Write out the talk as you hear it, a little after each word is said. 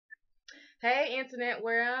Hey, Internet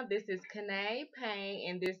world, this is Kanae Payne,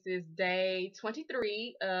 and this is day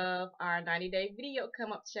 23 of our 90-day video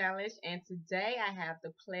come up challenge. And today I have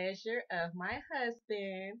the pleasure of my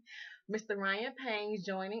husband, Mr. Ryan Payne,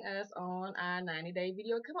 joining us on our 90-day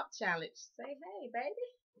video come up challenge. Say hey, baby.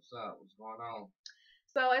 What's up? What's going on?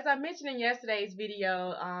 So, as I mentioned in yesterday's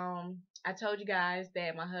video, I told you guys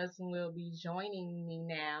that my husband will be joining me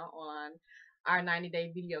now on our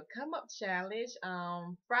 90-day video come up challenge.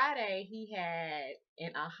 Friday, he had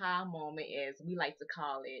an aha moment, as we like to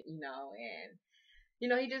call it, and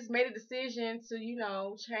he just made a decision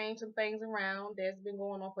to, change some things around that's been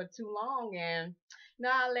going on for too long. And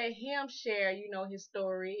now I'll let him share, his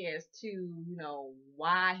story as to,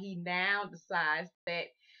 why he now decides that,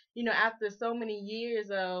 after so many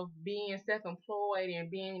years of being self-employed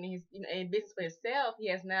and being in his, in business for himself, he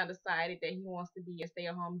has now decided that he wants to be a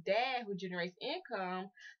stay-at-home dad who generates income,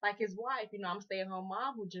 like his wife. I'm a stay-at-home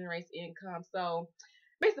mom who generates income. So,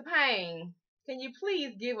 Mr. Payne, can you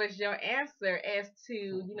please give us your answer as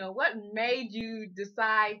to, what made you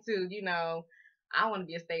decide to, I want to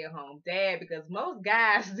be a stay-at-home dad? Because most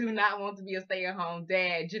guys do not want to be a stay-at-home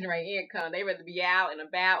dad, generate income. They rather be out and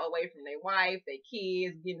about, away from their wife, their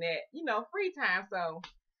kids, getting that, free time. So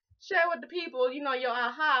share with the people, your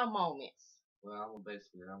aha moments. Well, I'm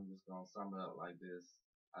just gonna sum it up like this.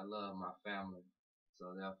 I love my family,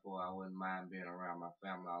 so therefore I wouldn't mind being around my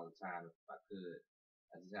family all the time if I could.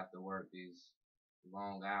 I just have to work these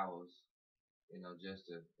long hours,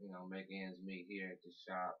 just to, make ends meet here at the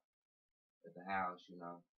shop, at the house.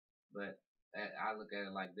 But I look at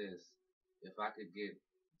it like this: if I could get,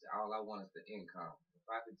 all I want is the income. If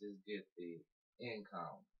I could just get the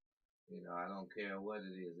income, I don't care what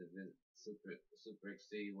it is. If it super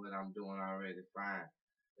exceed what I'm doing already, fine.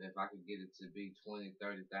 But if I could get it to be 20,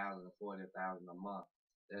 30,000, or 40,000 a month,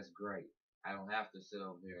 that's great. I don't have to sit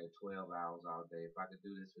over here at 12 hours all day. If I could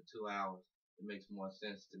do this for 2 hours, it makes more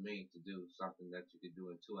sense to me to do something that you could do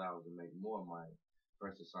in 2 hours and make more money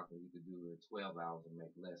versus something you could do in 12 hours and make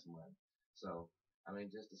less money. So, I mean,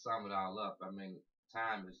 just to sum it all up, I mean,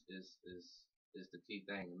 time is the key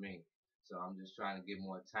thing to me. So I'm just trying to get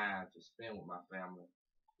more time to spend with my family,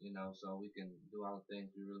 so we can do all the things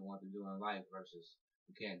we really want to do in life versus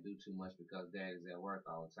we can't do too much because dad is at work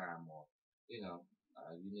all the time, or you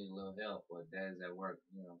need a little help, or dad is at work.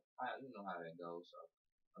 You know how that goes. So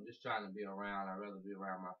I'm just trying to be around. I'd rather be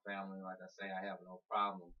around my family. Like I say, I have no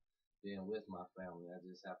problem being with my family. I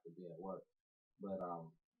just have to be at work. But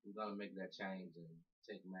we're gonna make that change and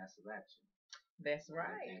take massive action. That's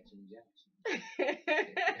right. Action Jackson.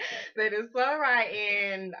 That is so right.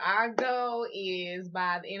 And our goal is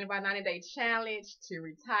by the end of our 90-day challenge to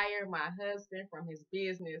retire my husband from his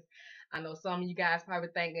business. I know some of you guys probably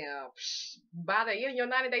thinking, by the end of your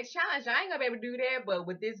 90-day challenge, I ain't gonna be able to do that. But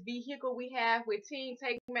with this vehicle we have with Team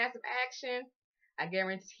Take Massive Action, I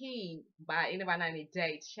guarantee by the end of our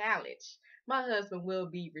 90-day challenge, my husband will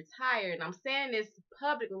be retired. And I'm saying this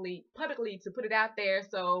publicly to put it out there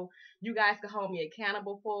so you guys can hold me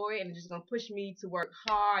accountable for it, and it's just gonna push me to work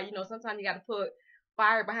hard. Sometimes you gotta put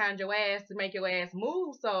fire behind your ass to make your ass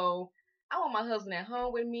move. So I want my husband at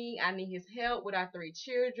home with me. I need his help with our three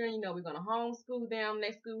children. We're gonna homeschool them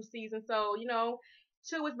next school season. So,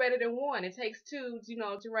 two is better than one. It takes two,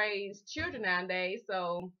 to raise children nowadays.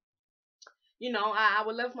 So, I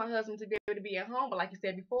would love for my husband to be able to be at home, but like you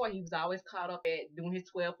said before, he was always caught up at doing his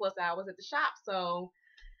 12 plus hours at the shop. So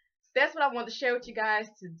that's what I want to share with you guys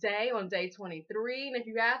today on day 23. And if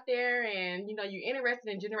you're out there and you're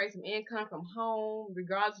interested in generating some income from home,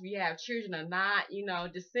 regardless if you have children or not,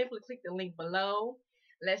 just simply click the link below.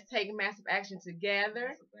 Let's take massive action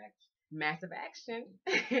together. Massive action.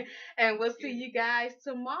 And we'll see you guys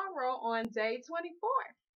tomorrow on day 24.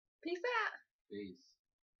 Peace out. Peace.